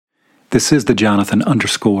This is the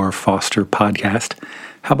Jonathan_Foster podcast.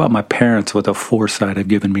 How about my parents with the foresight of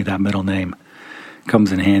giving me that middle name?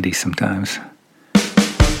 Comes in handy sometimes.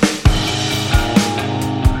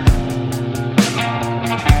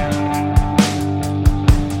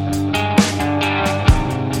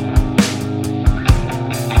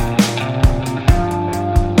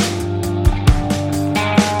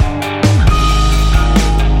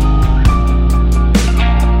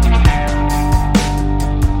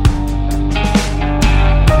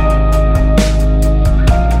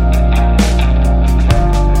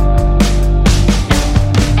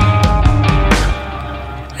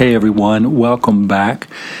 Hey everyone, welcome back.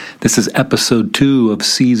 This is episode 2 of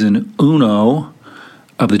season uno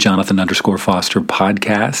of the Jonathan_Foster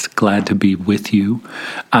podcast. Glad to be with you.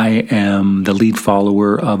 I am the lead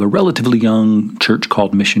follower of a relatively young church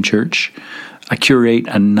called Mission Church. I curate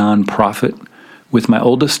a nonprofit with my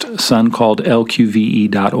oldest son called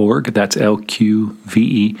LQVE.org. That's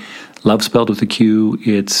LQVE. Love spelled with a Q.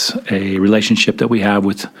 It's a relationship that we have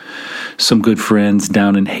with some good friends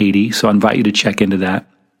down in Haiti, so I invite you to check into that.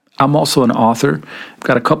 I'm also an author. I've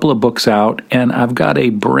got a couple of books out, and I've got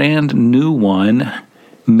a brand new one,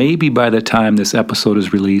 maybe by the time this episode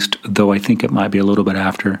is released, though I think it might be a little bit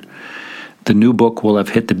after. The new book will have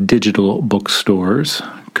hit the digital bookstores,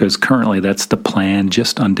 because currently that's the plan,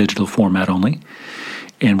 just on digital format only.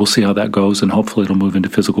 And we'll see how that goes, and hopefully it'll move into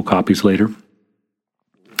physical copies later.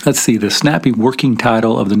 Let's see, the snappy working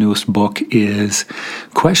title of the newest book is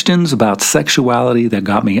Questions About Sexuality That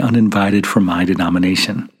Got Me Uninvited from My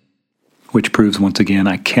Denomination, which proves once again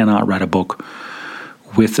I cannot write a book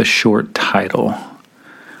with a short title.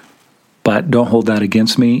 But don't hold that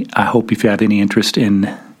against me. I hope if you have any interest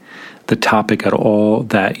in the topic at all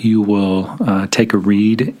that you will take a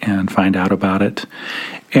read and find out about it.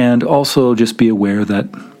 And also just be aware that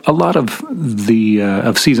a lot of the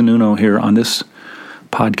of season uno here on this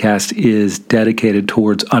podcast is dedicated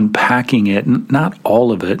towards unpacking it. Not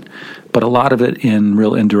all of it, but a lot of it in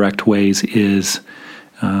real indirect ways is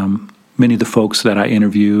many of the folks that I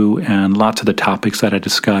interview and lots of the topics that I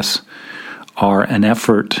discuss are an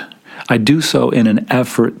effort. I do so in an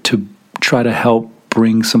effort to try to help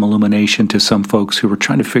bring some illumination to some folks who are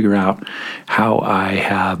trying to figure out how I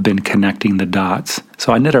have been connecting the dots.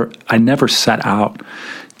 So I never set out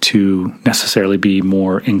to necessarily be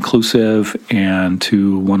more inclusive and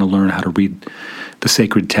to want to learn how to read the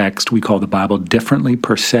sacred text we call the Bible differently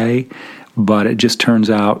per se. But it just turns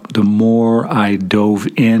out the more I dove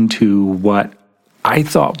into what I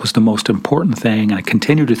thought was the most important thing, and I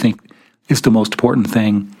continue to think is the most important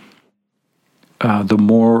thing, the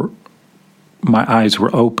more my eyes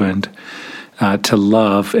were opened to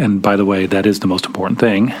love. And by the way, that is the most important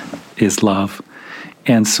thing, is love.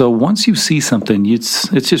 And so once you see something, it's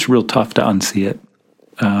just real tough to unsee it.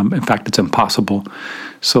 In fact, it's impossible.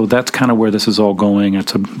 So that's kind of where this is all going.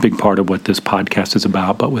 It's a big part of what this podcast is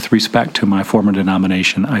about. But with respect to my former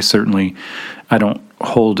denomination, I don't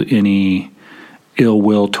hold any ill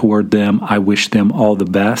will toward them. I wish them all the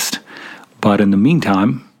best. But in the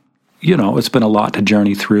meantime, it's been a lot to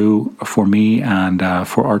journey through for me and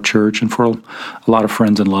for our church and for a lot of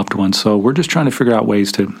friends and loved ones. So we're just trying to figure out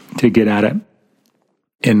ways to get at it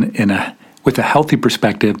with a healthy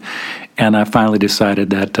perspective, and I finally decided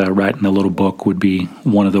that writing a little book would be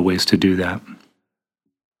one of the ways to do that.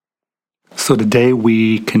 So today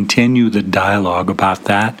we continue the dialogue about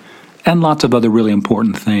that and lots of other really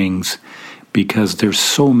important things, because there's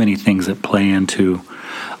so many things that play into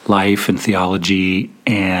life and theology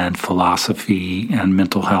and philosophy and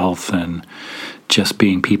mental health and just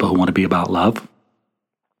being people who want to be about love.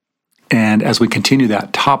 And as we continue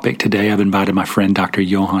that topic today, I've invited my friend Dr.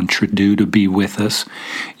 Johan Tredoux to be with us.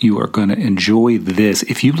 You are going to enjoy this.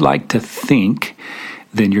 If you like to think,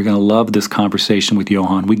 then you're going to love this conversation with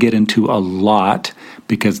Johan. We get into a lot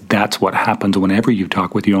because that's what happens whenever you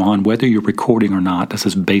talk with Johan, whether you're recording or not. This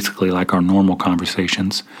is basically like our normal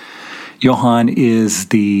conversations. Johan is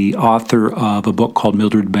the author of a book called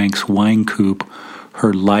Mildred Banks' Wine Coop,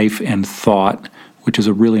 Her Life and Thought, which is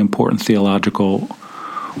a really important theological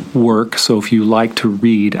work. So if you like to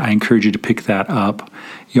read, I encourage you to pick that up.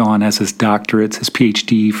 Johan has his doctorates, his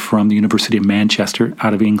PhD from the University of Manchester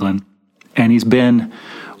out of England. And he's been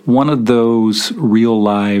one of those real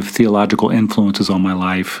live theological influences on my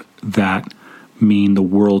life that mean the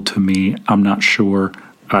world to me. I'm not sure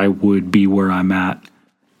I would be where I'm at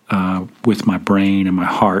with my brain and my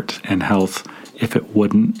heart and health if it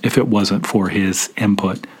wasn't for his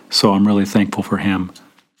input. So I'm really thankful for him.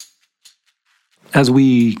 As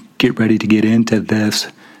we get ready to get into this,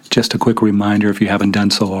 just a quick reminder, if you haven't done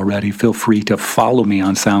so already, feel free to follow me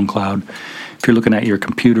on SoundCloud. If you're looking at your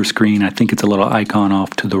computer screen, I think it's a little icon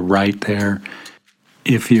off to the right there.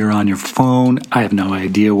 If you're on your phone, I have no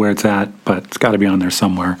idea where it's at, but it's got to be on there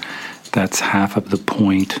somewhere. That's half of the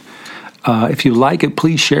point. If you like it,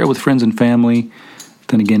 please share it with friends and family.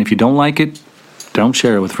 Then again, if you don't like it, don't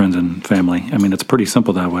share it with friends and family. I mean, it's pretty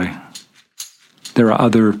simple that way. There are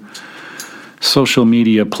other social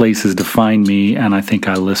media places to find me, and I think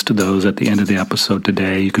I listed those at the end of the episode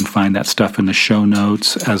today. You can find that stuff in the show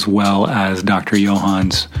notes, as well as Dr.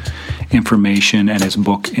 Johan's information and his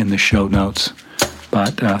book in the show notes.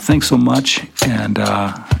 But thanks so much. And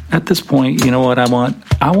at this point, you know what I want?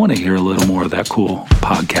 I want to hear a little more of that cool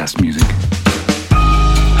podcast music.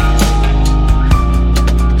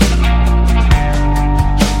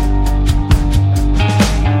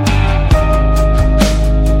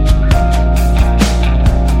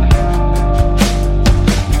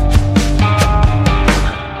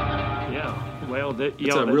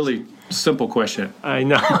 It's a really simple question. I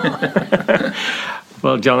know.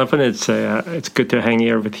 Well, Jonathan, it's good to hang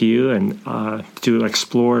here with you and to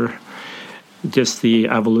explore just the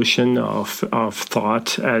evolution of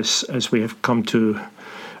thought as we have come to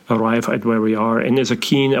arrive at where we are. And there's a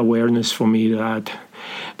keen awareness for me that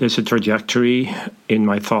there's a trajectory in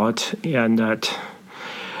my thought, and that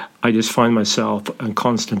I just find myself in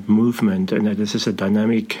constant movement, and that this is a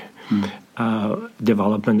dynamic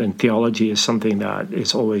development, and theology is something that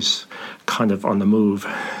is always kind of on the move.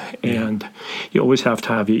 And you always have to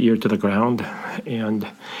have your ear to the ground, and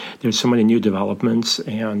there's so many new developments,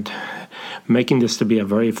 and making this to be a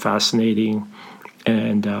very fascinating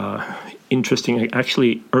and interesting,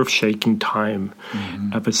 actually earth-shaking time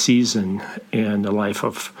of a season in the life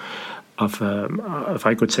of if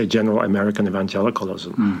I could say, general American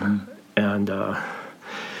evangelicalism. And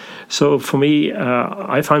so for me,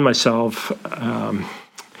 I find myself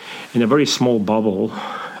in a very small bubble,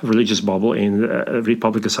 religious bubble in the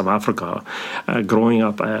Republic of South Africa, growing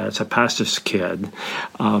up as a pastor's kid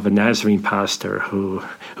of a Nazarene pastor who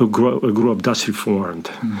grew up Dutch Reformed.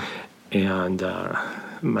 And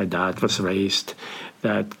my dad was raised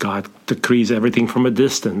that God decrees everything from a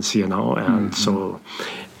distance, and so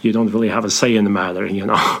you don't really have a say in the matter,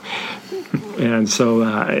 And so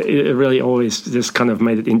it really always just kind of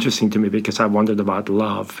made it interesting to me, because I wondered about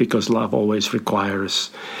love, because love always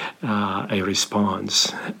requires a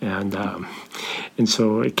response, and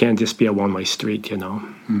so it can't just be a one-way street,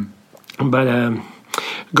 But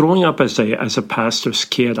growing up as a pastor's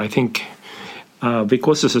kid, I think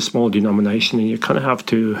because it's a small denomination, and you kind of have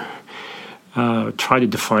to try to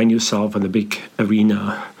define yourself in the big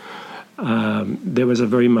arena. There was a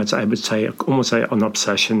very much, I would say, almost an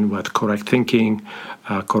obsession with correct thinking,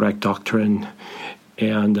 correct doctrine,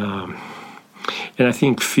 and I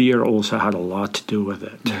think fear also had a lot to do with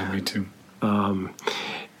it. Yeah, me too.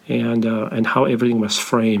 And how everything was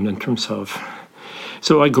framed in terms of.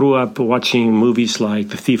 So I grew up watching movies like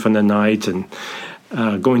The Thief in the Night and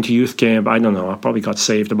going to youth camp. I don't know, I probably got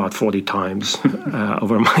saved about 40 times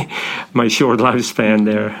over my short lifespan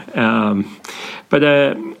there. But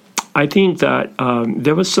I think that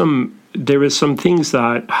there were some things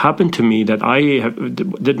that happened to me that I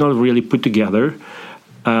did not really put together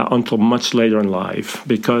until much later in life,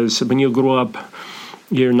 because when you grow up,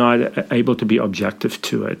 you're not able to be objective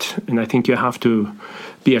to it, and I think you have to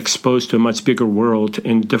be exposed to a much bigger world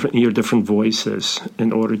and hear different voices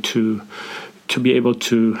in order to be able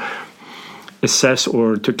to assess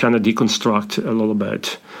or to kind of deconstruct a little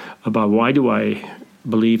bit about why do I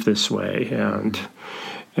believe this way.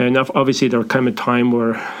 And obviously there came a time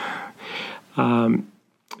where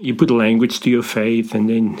you put language to your faith, and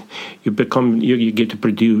then you get to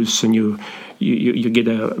produce, and you get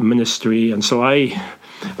a ministry. And so I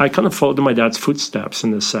kind of followed my dad's footsteps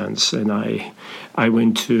in a sense, and I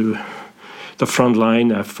went to the front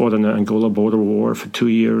line. I fought in the Angola border war for 2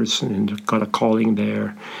 years and got a calling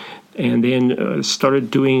there, and then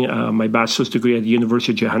started doing my bachelor's degree at the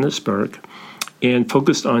University of Johannesburg, and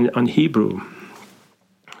focused on Hebrew.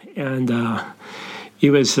 And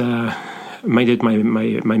it was made it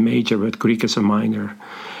my major with Greek as a minor,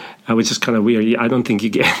 which is kind of weird. I don't think you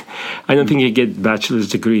get bachelor's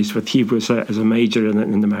degrees with Hebrew as a major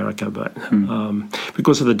in America, but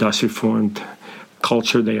because of the Dutch Reformed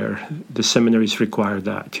culture there, the seminaries required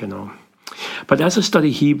that, But as I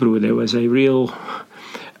studied Hebrew, there was a real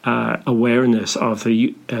awareness of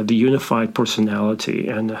the unified personality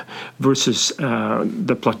and versus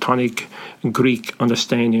the Platonic Greek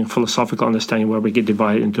understanding, philosophical understanding, where we get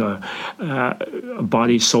divided into a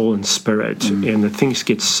body, soul, and spirit, and the things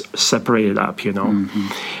get separated up,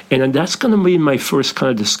 And that's going to be my first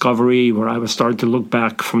kind of discovery, where I was starting to look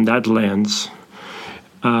back from that lens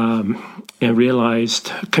and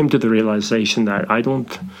came to the realization that I don't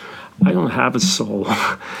have a soul,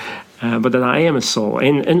 but that I am a soul,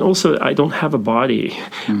 and also I don't have a body.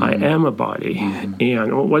 I am a body,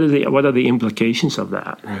 and what are the implications of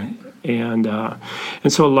that? Right. And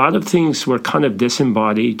so a lot of things were kind of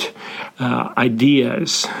disembodied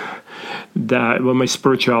ideas that when my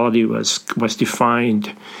spirituality was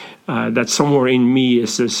defined. That somewhere in me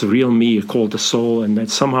is this real me called the soul, and that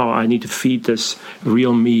somehow I need to feed this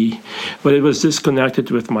real me. But it was disconnected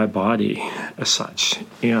with my body as such.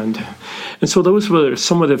 And so those were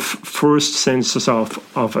some of the first senses of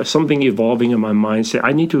something evolving in my mind. Say,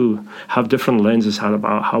 I need to have different lenses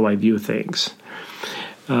about how I view things.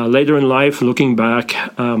 Later in life, looking back,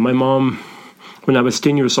 my mom, when I was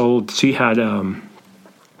 10 years old, she had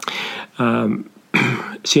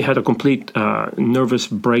a complete nervous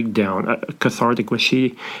breakdown, cathartic, where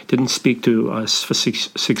she didn't speak to us for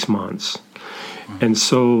six months. And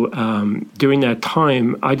so during that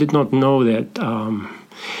time, I did not know that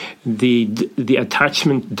the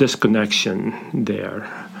attachment disconnection there,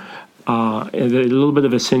 and a little bit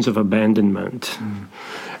of a sense of abandonment,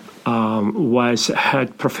 had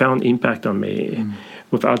profound impact on me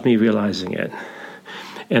without me realizing it.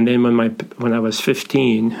 And then when I was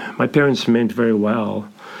 15, my parents meant very well,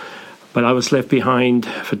 but I was left behind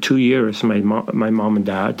for 2 years. My mom and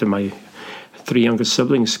dad and my 3 younger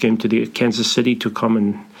siblings came to Kansas City to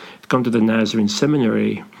come to the Nazarene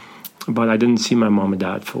Seminary, but I didn't see my mom and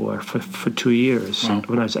dad for 2 years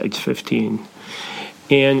when I was age 15.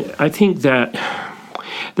 And I think that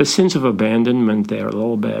the sense of abandonment there a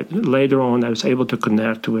little bit. Later on, I was able to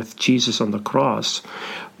connect with Jesus on the cross,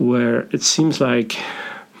 where it seems like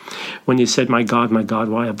when he said, my God,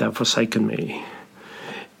 why have thou forsaken me?"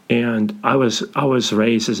 And I was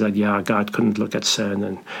raised as that, God couldn't look at sin,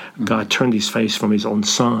 and God turned his face from his own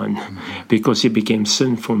son because he became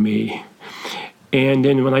sin for me. And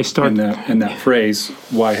then when I started... And that phrase,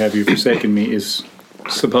 "Why have you forsaken me," is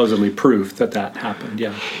supposedly proof that happened,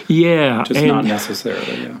 Yeah. Just not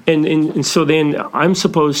necessarily, And so then I'm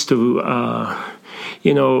supposed to...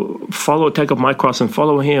 take up my cross and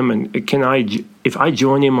follow him. And if I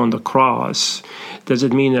join him on the cross, does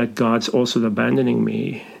it mean that God's also abandoning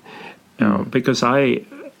me? Because I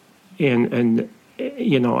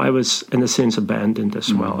was in a sense abandoned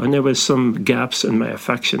as well, and there was some gaps in my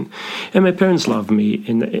affection. And my parents loved me,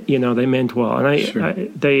 and they meant well. And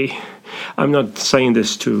I'm not saying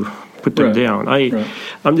this to put them down.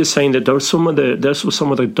 I'm just saying that those were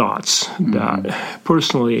some of the dots that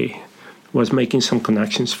personally was making some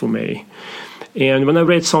connections for me. And when I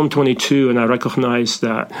read Psalm 22 and I recognized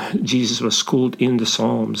that Jesus was schooled in the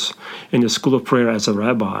Psalms, in the school of prayer as a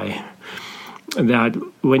rabbi, that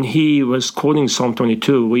when he was quoting Psalm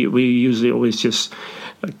 22, we usually always just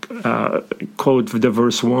quote the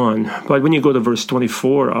verse 1. But when you go to verse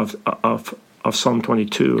 24 of Psalm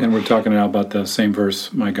 22... And we're talking about the same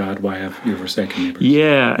verse, "My God, why have you forsaken me?"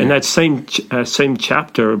 Yeah, and that same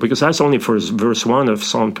chapter, because that's only for verse 1 of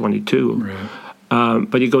Psalm 22. Right.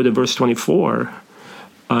 But you go to verse 24,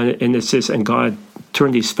 and it says, "And God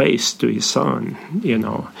turned his face to his son,"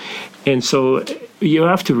 And so you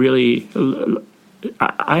have to really...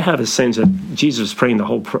 I have a sense that Jesus was praying the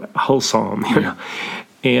whole psalm,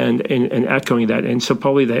 and echoing that. And so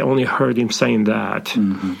probably they only heard him saying that.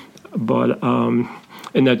 But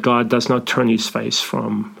and that God does not turn his face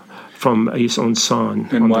from his own son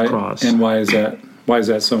on the cross. And why is that? Why is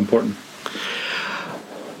that so important?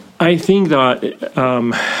 I think that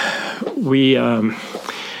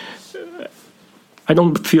I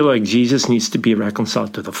don't feel like Jesus needs to be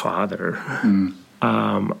reconciled to the Father.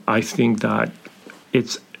 I think that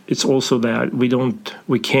it's also that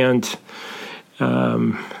we can't.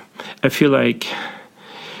 I feel like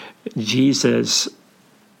Jesus,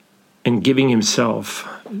 in giving himself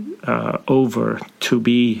over to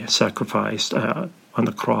be sacrificed on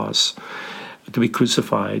the cross, to be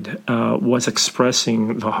crucified, was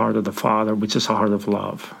expressing the heart of the Father, which is a heart of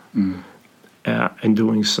love, in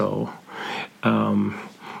doing so.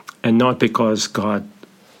 And not because God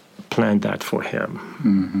planned that for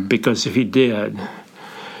him. Because if he did,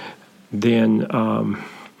 then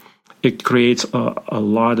it creates a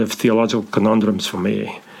lot of theological conundrums for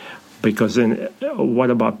me. Because then what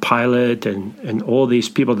about Pilate and all these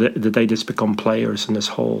people that they just become players in this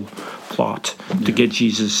whole plot to get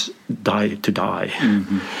Jesus to die.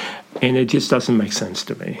 And it just doesn't make sense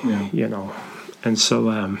to me, And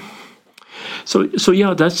so,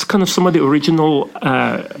 that's kind of some of the original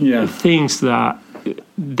things that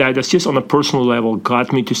is just on a personal level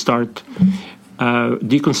got me to start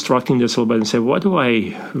deconstructing this a little bit and say, what do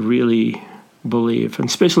I really believe? And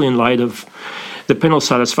especially in light of the penal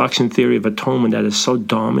satisfaction theory of atonement that is so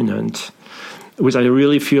dominant, which I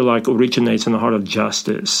really feel like originates in the heart of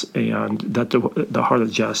justice, and that the heart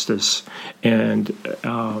of justice and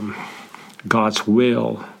God's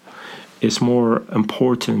will is more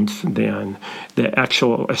important than the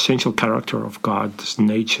actual essential character of God's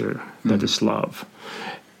nature, that is love.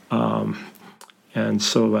 And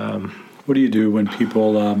so... what do you do when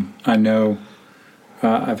people, I know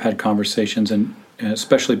I've had conversations, and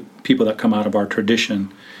especially people that come out of our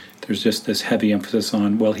tradition, there's just this heavy emphasis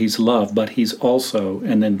on, well, he's love, but he's also,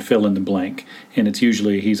 and then fill in the blank. And it's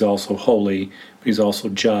usually he's also holy, but he's also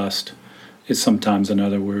just, is sometimes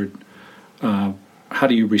another word. How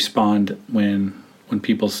do you respond when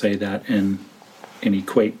people say that and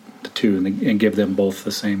equate the two and give them both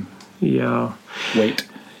the same weight?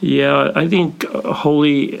 Yeah, I think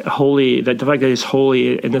holy, that the fact that it's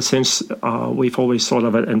holy, in a sense, we've always thought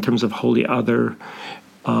of it in terms of holy other.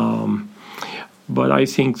 But I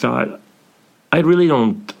think that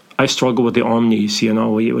I struggle with the omnis,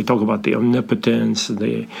 we talk about the omnipotence,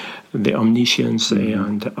 the omniscience,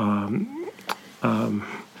 and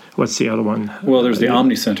what's the other one? Well, there's the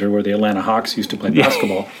Omni Center where the Atlanta Hawks used to play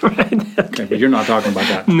basketball. Right. Okay, but you're not talking about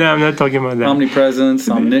that. No, I'm not talking about that. Omnipresence,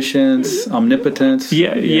 omniscience, omnipotence. The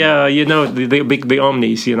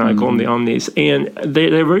omnis, I call them the omnis. And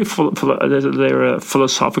they're very they're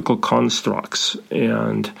philosophical constructs.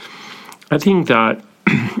 And I think that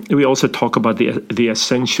we also talk about the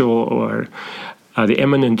essential or the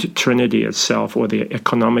immanent Trinity itself, or the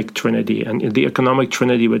economic Trinity. And the economic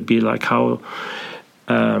Trinity would be like how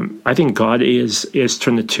I think God is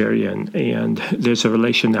Trinitarian, and there's a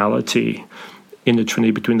relationality in the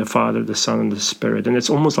Trinity between the Father, the Son, and the Spirit. And it's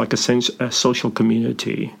almost like a social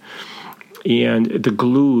community. And the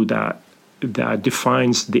glue that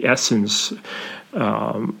defines the essence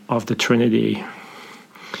of the Trinity,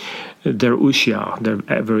 their ousia,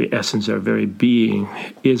 their very essence, their very being,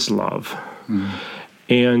 is love.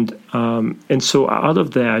 And so out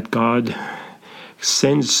of that, God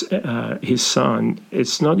sends his Son.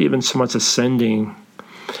 It's not even so much a sending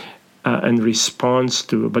and response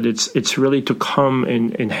to, but it's really to come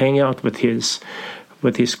and hang out with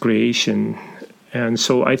his creation. And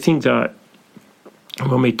so I think that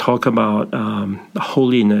when we talk about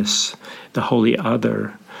holiness, the holy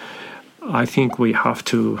other, I think we have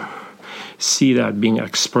to see that being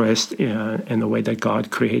expressed in the way that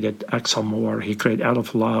God created ex amor. He created out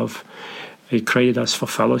of love. He created us for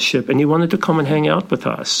fellowship, and he wanted to come and hang out with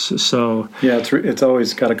us. So it's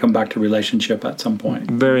always got to come back to relationship at some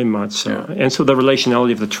point. Very much so. Yeah. And so the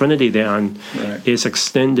relationality of the Trinity then is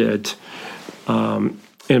extended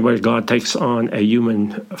in where God takes on a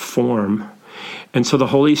human form. And so the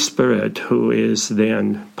Holy Spirit, who is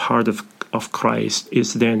then part of Christ,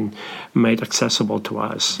 is then made accessible to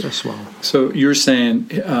us as well. So you're saying,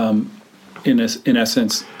 in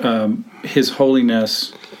essence, his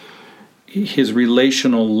holiness, his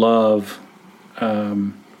relational love,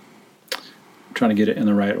 I'm trying to get it in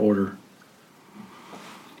the right order,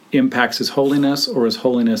 impacts his holiness, or his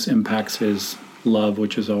holiness impacts his love,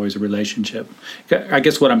 which is always a relationship. I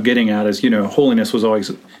guess what I'm getting at is, holiness was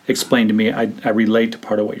always explained to me. I relate to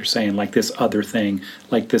part of what you're saying, like this other thing,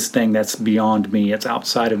 like this thing that's beyond me, it's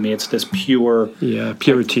outside of me, it's this pure...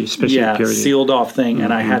 purity, especially purity. Sealed off thing,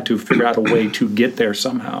 and I had to figure out a way to get there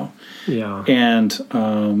somehow. Yeah. And,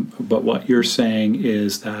 but what you're saying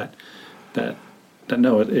is that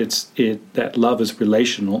no, that love is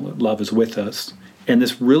relational, that love is with us. And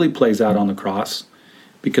this really plays out on the cross,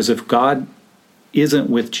 because if God isn't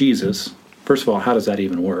with Jesus, first of all, how does that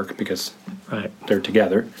even work? Because they're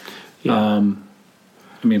together. Yeah.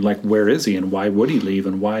 Where is he, and why would he leave,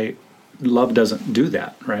 and why love doesn't do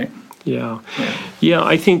that, right? Yeah.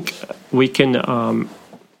 I think we can.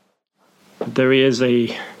 There is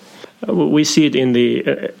we see it in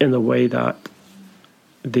the way that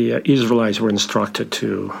the Israelites were instructed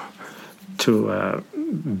to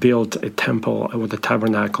build a temple with a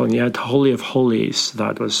tabernacle, and yet Holy of Holies,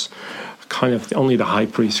 that was kind of only the high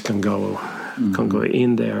priest can go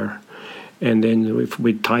in there, and then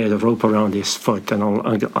we tie a rope around his foot,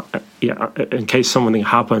 and in case something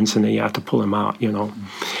happens, and then you have to pull him out,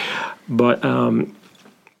 But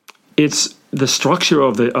it's the structure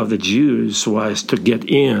of the Jews was to get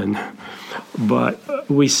in, but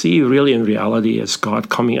we see really in reality as God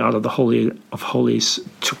coming out of the Holy of Holies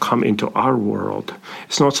to come into our world.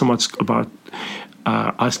 It's not so much about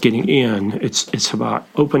us getting in. It's about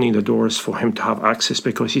opening the doors for him to have access,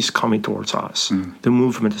 because he's coming towards us. The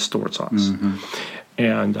movement is towards us.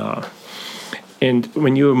 And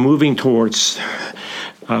when you're moving towards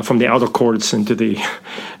from the outer courts into the,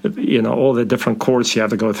 all the different courts you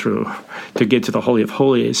have to go through to get to the Holy of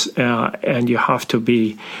Holies, and you have to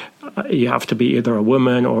be either a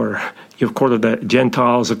woman or you have court of the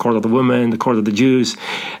Gentiles, the court of the women, the court of the Jews,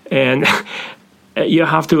 and you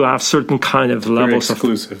have to have certain kind of levels of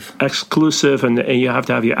exclusive, and you have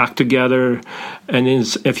to have your act together. And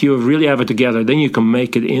if you really have it together, then you can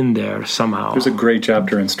make it in there somehow. There's a great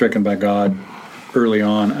chapter in Stricken by God early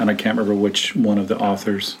on, and I can't remember which one of the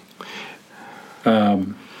authors,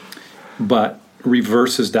 but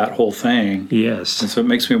reverses that whole thing. Yes. And so it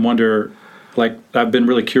makes me wonder, like, I've been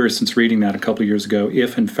really curious since reading that a couple of years ago,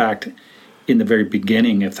 if in fact, in the very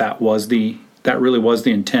beginning, if that really was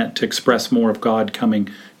the intent, to express more of God coming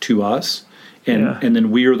to us, and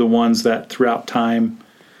then we are the ones that throughout time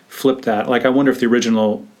flip that. Like, I wonder if the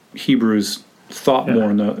original Hebrews thought more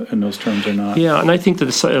in those terms or not. Yeah, and I think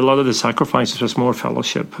that a lot of the sacrifices was more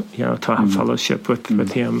fellowship, to have fellowship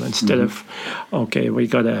with Him instead of, okay, we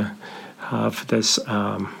got to have this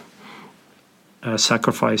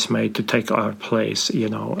sacrifice made to take our place,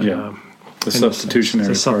 The substitutionary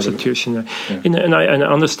the substitution, and I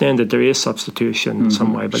understand that there is substitution in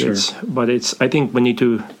some way, but it's. I think when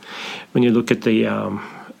you look at the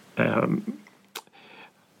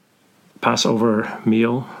Passover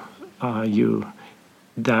meal,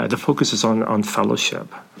 the focus is on fellowship,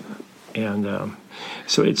 and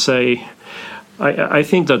so it's a. I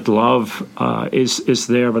think that love is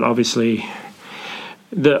there, but obviously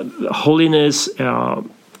the holiness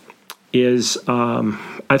is.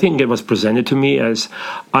 I think it was presented to me as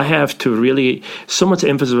I have to really, so much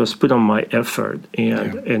emphasis was put on my effort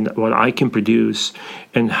and what I can produce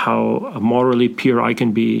and how morally pure I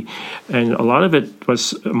can be. And a lot of it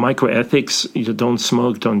was microethics. You don't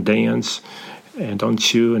smoke, don't dance, and don't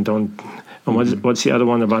chew, and don't. And what's the other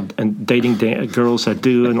one about dating girls that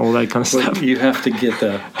do and all that kind of stuff? You have to get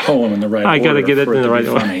the poem in the right order. I got to get it in the right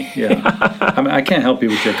order. Yeah, I mean, I can't help you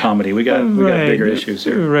with your comedy. We got bigger issues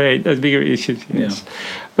here. Right, that's bigger issues. Yes,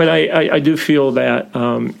 but I do feel that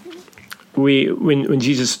when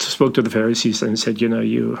Jesus spoke to the Pharisees and said,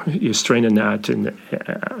 you strain a gnat and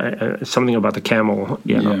something about the camel,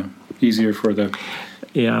 easier for the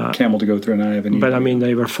camel to go through an eye of a needle. But I mean,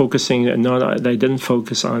 they were focusing. They didn't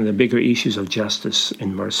focus on the bigger issues of justice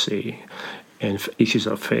and mercy, and issues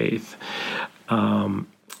of faith.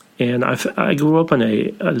 And I grew up in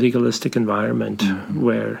a legalistic environment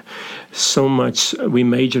where so much we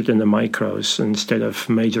majored in the micros instead of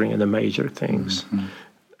majoring in the major things.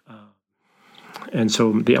 And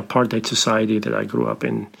so the apartheid society that I grew up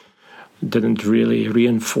in didn't really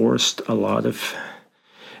reinforce a lot of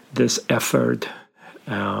this effort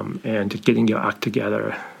and getting your act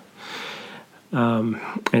together. And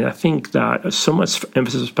I think that so much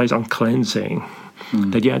emphasis was placed on cleansing,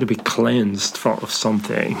 that you had to be cleansed of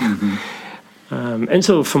something. And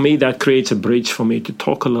so for me, that creates a bridge for me to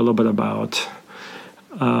talk a little bit about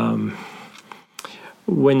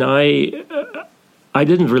when I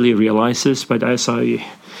didn't really realize this, but as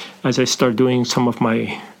I start doing some of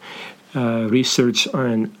my research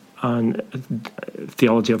on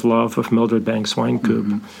theology of love with Mildred Banks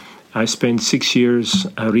Wynkoop, I spent 6 years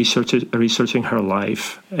researching her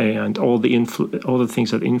life and all the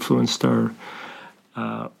things that influenced her.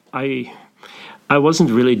 I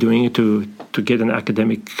wasn't really doing it to get an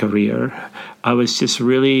academic career. I was just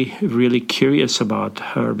really, really curious about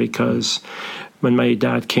her because when mom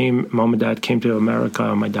and dad came to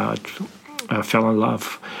America, my dad fell in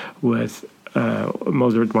love with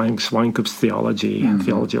Mildred Banks Wynkoop's theology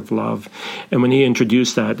of love. And when he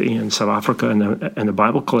introduced that in South Africa in the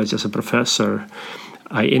Bible college as a professor,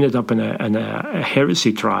 I ended up in a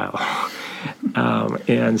heresy trial.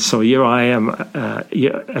 And so here I am.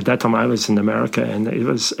 At that time, I was in America, and it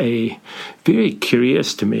was very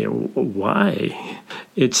curious to me why.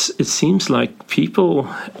 It seems like people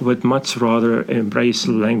would much rather embrace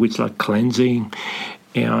language like cleansing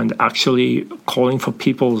and actually calling for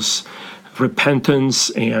people's repentance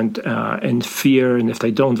and fear, and if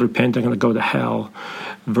they don't repent, they're going to go to hell,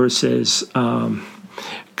 versus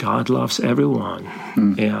God loves everyone.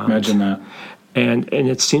 Imagine that. And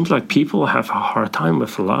it seems like people have a hard time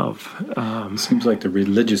with love. It seems like the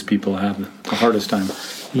religious people have the hardest time.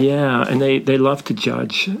 Yeah, and they love to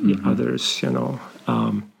judge others,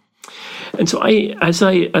 And so as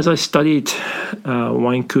I studied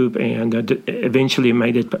Wynkoop and eventually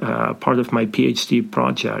made it part of my PhD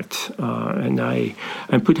project, and I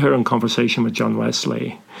put her in conversation with John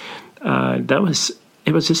Wesley.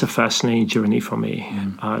 It was just a fascinating journey for me.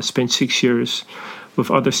 I spent 6 years with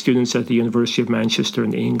other students at the University of Manchester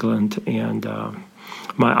in England, and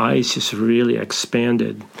my eyes just really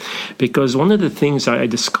expanded, because one of the things I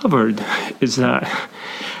discovered is that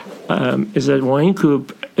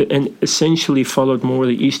Wynkoop essentially followed more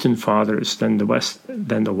the Eastern fathers than the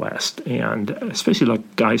West, and especially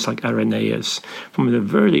like guys like Irenaeus from the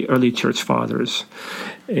very early church fathers.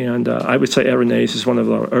 And I would say Irenaeus is one of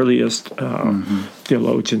the earliest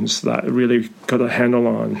theologians that really got a handle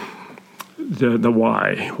on the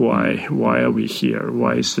why are we here?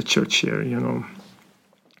 Why is the church here?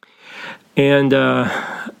 And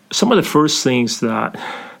some of the first things that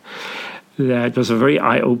was a very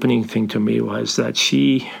eye-opening thing to me was that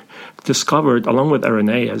she discovered, along with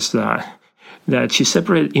Irenaeus, that she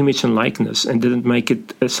separated image and likeness and didn't make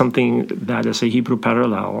it something that is a Hebrew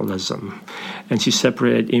parallelism. And she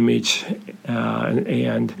separated image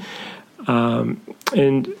and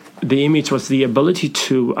the image was the ability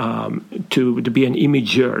to be an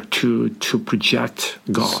imager, to project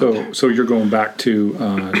God. So you're going back to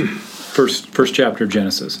first chapter of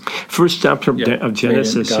Genesis. First chapter of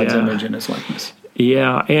Genesis, God's image and His likeness.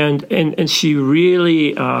 Yeah, and she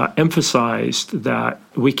really emphasized that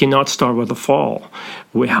we cannot start with a fall.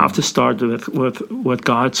 We have to start with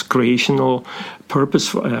God's creational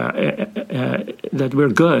purpose, that we're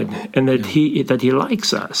good and that He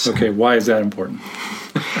likes us. Okay, why is that important?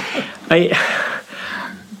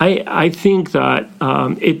 I think that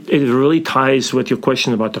it really ties with your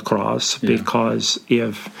question about the cross, because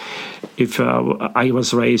if I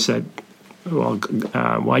was raised that, well,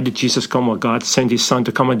 why did Jesus come? Well, God sent His Son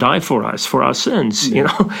to come and die for us, for our sins,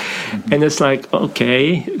 And it's like,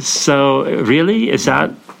 okay, so really, is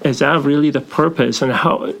that really the purpose? And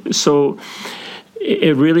how? So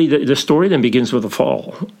it really, the story then begins with the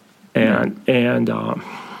fall, and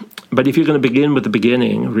but if you're going to begin with the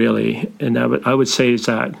beginning, really, and I would say is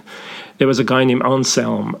that there was a guy named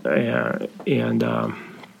Anselm, and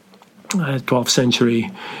 12th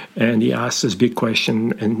century, and he asked this big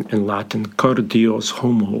question in Latin: "Cur Deus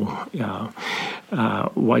homo?"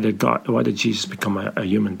 Why did Jesus become a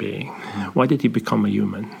human being? Why did He become a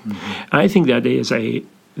human? I think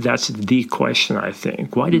that's the question. I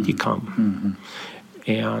think, why did He come?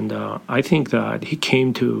 And I think that He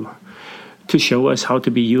came to show us how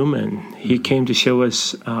to be human. He came to show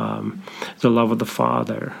us the love of the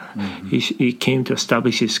Father. He came to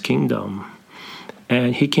establish His kingdom.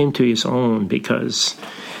 And He came to His own because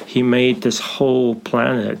He made this whole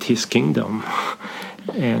planet His kingdom.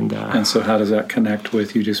 And so how does that connect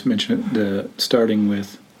with, you just mentioned starting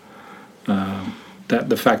with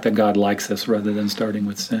the fact that God likes us rather than starting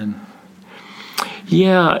with sin?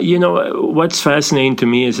 Yeah, what's fascinating to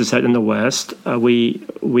me is that in the West, we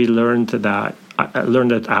learned that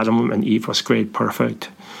Adam and Eve was created perfect,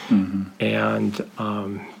 and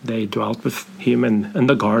they dwelt with Him in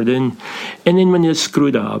the garden, and then when they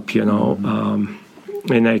screwed up,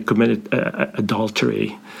 and they committed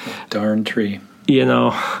adultery, darn tree,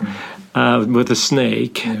 with a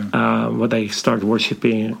snake, where they started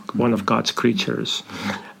worshiping one of God's creatures.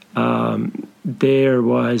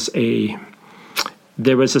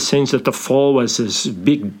 There was a sense that the fall was this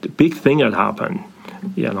big thing that happened,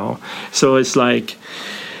 So it's like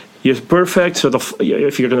you're perfect, so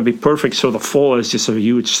if you're going to be perfect, so the fall is just a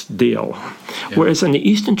huge deal. Yeah. Whereas in the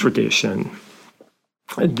Eastern tradition,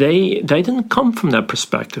 they didn't come from that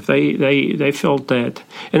perspective. They felt that,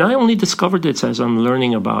 and I only discovered this as I'm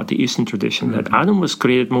learning about the Eastern tradition, that Adam was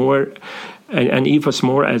created more, and Eve was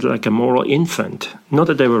more as like a moral infant. Not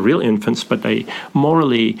that they were real infants, but they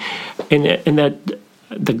morally, and that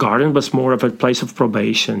the garden was more of a place of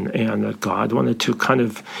probation, and that God wanted to kind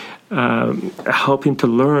of help him to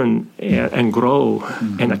learn and grow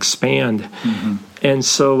and expand. And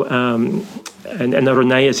so, and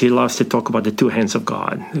Irenaeus, he loves to talk about the two hands of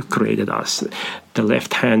God who created us. The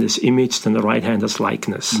left hand is image, and the right hand is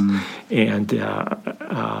likeness. And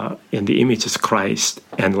the image is Christ,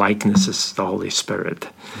 and likeness is the Holy Spirit.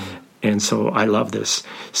 And so I love this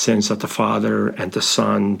sense that the Father and the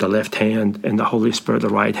Son, the left hand, and the Holy Spirit, the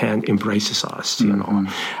right hand, embraces us.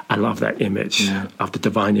 I love that image of the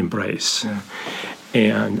divine embrace. Yeah.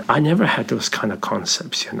 And I never had those kind of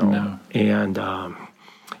concepts, No.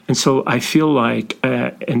 And so I feel like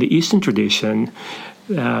in the Eastern tradition,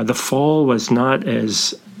 the fall was not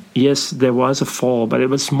as, yes, there was a fall, but it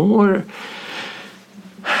was more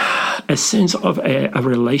a sense of a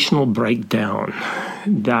relational breakdown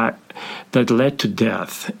that led to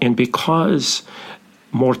death. And because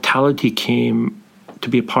mortality came to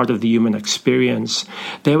be a part of the human experience,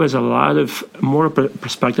 there was a lot of more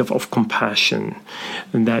perspective of compassion,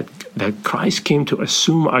 and that Christ came to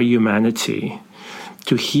assume our humanity,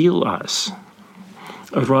 to heal us,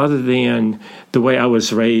 rather than the way I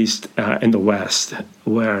was raised in the West,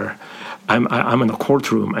 where I'm in a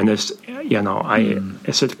courtroom and it's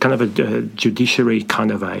it's a kind of a judiciary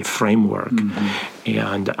kind of a framework,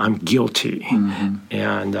 and I'm guilty,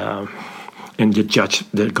 and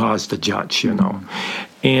God's the judge,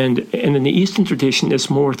 And in the Eastern tradition, it's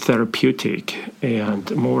more therapeutic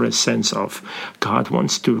and more a sense of God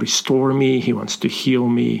wants to restore me, He wants to heal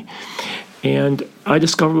me. And I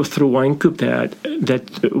discovered through Wine Coop that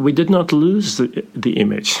we did not lose the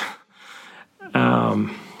image.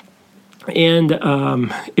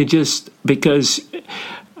 It just because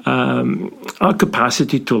our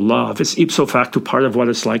capacity to love is ipso facto part of what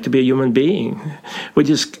it's like to be a human being. We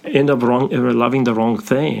just end up loving the wrong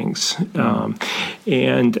things,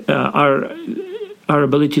 and our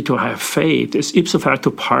ability to have faith is ipso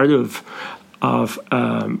facto part of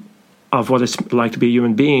what it's like to be a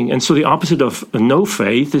human being. And so the opposite of no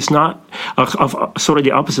faith is not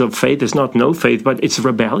the opposite of faith is not no faith, but it's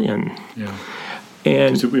rebellion. Yeah.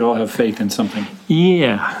 And because we all have faith in something.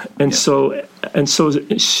 Yeah, and so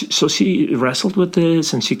she wrestled with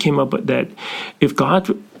this, and she came up with that if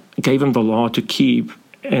God gave them the law to keep,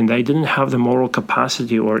 and they didn't have the moral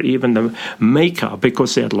capacity or even the makeup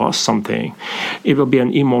because they had lost something, it would be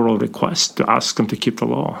an immoral request to ask them to keep the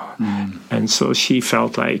law. And so she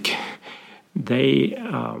felt like they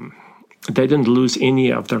didn't lose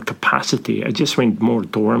any of their capacity; it just went more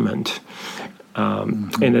dormant.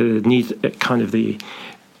 And it needs kind of the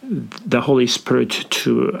Holy Spirit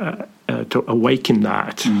to awaken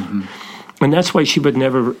that, and that's why she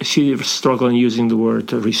was struggling using the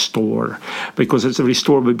word restore, because it's a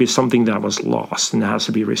restore would be something that was lost and has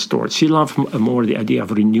to be restored. She loved more the idea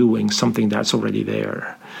of renewing something that's already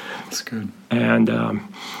there. That's good. And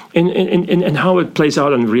how it plays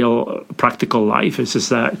out in real practical life is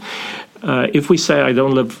that if we say I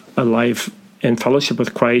don't live a life in fellowship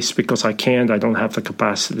with Christ because I don't have the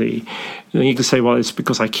capacity, then you can say, well, it's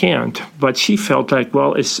because I can't. But she felt like,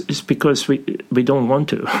 well, it's because we don't want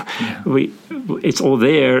to. Yeah. It's all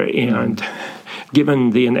there, and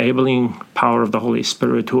given the enabling power of the Holy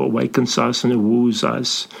Spirit who awakens us and who woos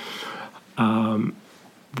us, there's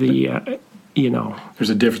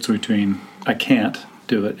a difference between I can't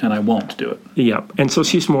do it and I won't do it. Yeah, and so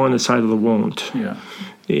she's more on the side of the won't. Yeah.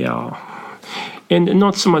 And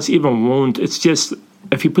not so much even won't, it's just,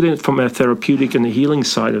 if you put it from a therapeutic and the healing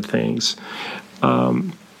side of things,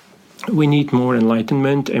 we need more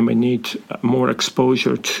enlightenment and we need more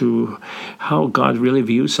exposure to how God really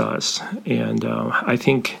views us. And I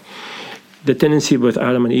think the tendency with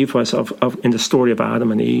Adam and Eve was, in the story of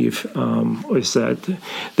Adam and Eve, was that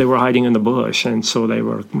they were hiding in the bush, and so they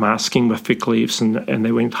were masking with fig leaves, and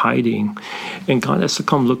they went hiding. And God has to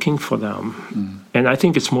come looking for them. And I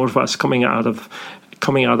think it's more of us coming out of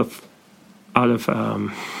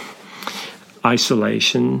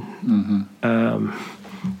isolation,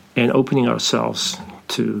 and opening ourselves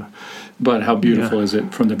to. But how beautiful is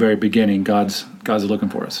it from the very beginning? God's looking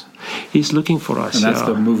for us. He's looking for us, and that's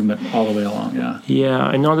the movement all the way along.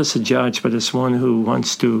 Yeah, and not as a judge, but as one who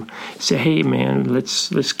wants to say, "Hey, man,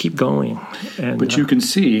 let's keep going." And, but you can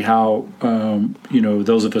see how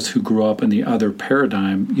those of us who grew up in the other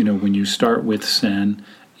paradigm, when you start with sin,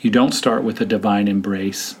 you don't start with the divine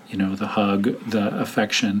embrace, the hug, the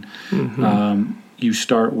affection. You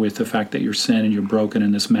start with the fact that you're sin and you're broken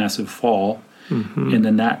in this massive fall. And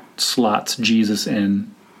then that slots Jesus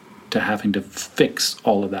in to having to fix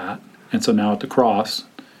all of that. And so now at the cross,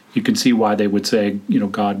 you can see why they would say,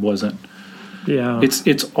 God wasn't. Yeah.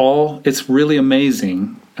 It's really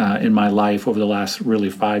amazing in my life over the last really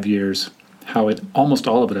 5 years how almost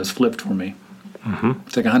all of it has flipped for me.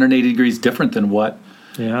 It's like 180 degrees different than what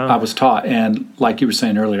I was taught. And like you were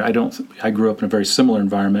saying earlier, I grew up in a very similar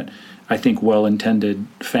environment. I think well-intended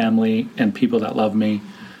family and people that love me.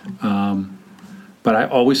 But I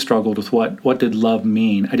always struggled with what did love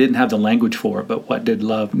mean? I didn't have the language for it, but what did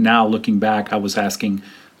love? Now looking back, I was asking,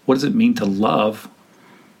 what does it mean to love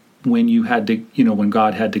when you had to, when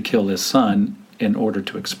God had to kill His Son in order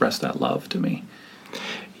to express that love to me?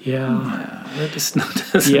 Yeah, that just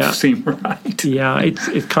doesn't seem right. Yeah,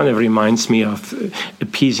 it kind of reminds me of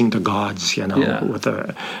appeasing the gods,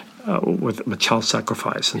 with child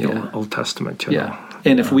sacrifice in the Old Testament. You know?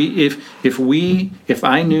 And if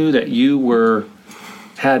I knew that you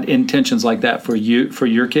had intentions like that for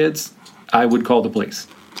your kids, I would call the police.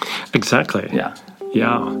 Exactly. Yeah.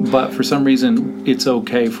 But for some reason, it's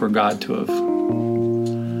okay for God to have.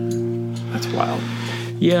 That's wild.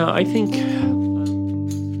 Yeah, I think.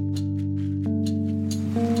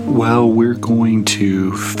 Well, we're going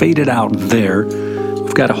to fade it out there.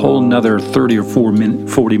 We've got a whole another 30 or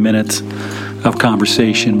 40 minutes of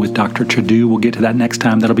conversation with Dr. Tredoux. We'll get to that next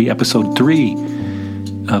time. That'll be episode 3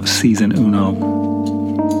 of season uno.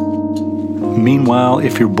 Meanwhile,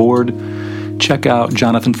 if you're bored, check out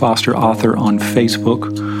Jonathan Foster Author on Facebook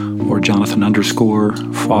or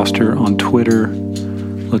Jonathan_Foster on Twitter.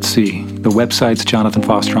 Let's see. The website's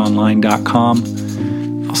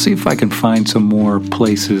jonathanfosteronline.com. I'll see if I can find some more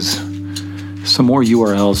places, some more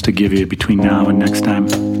URLs to give you between now and next time.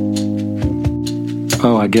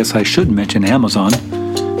 Oh, I guess I should mention Amazon.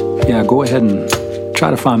 Yeah, go ahead and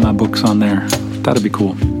try to find my books on there. That'd be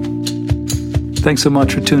cool. Thanks so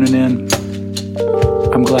much for tuning in.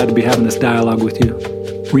 I'm glad to be having this dialogue with you.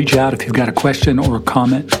 Reach out if you've got a question or a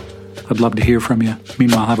comment. I'd love to hear from you.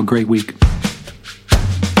 Meanwhile, have a great week.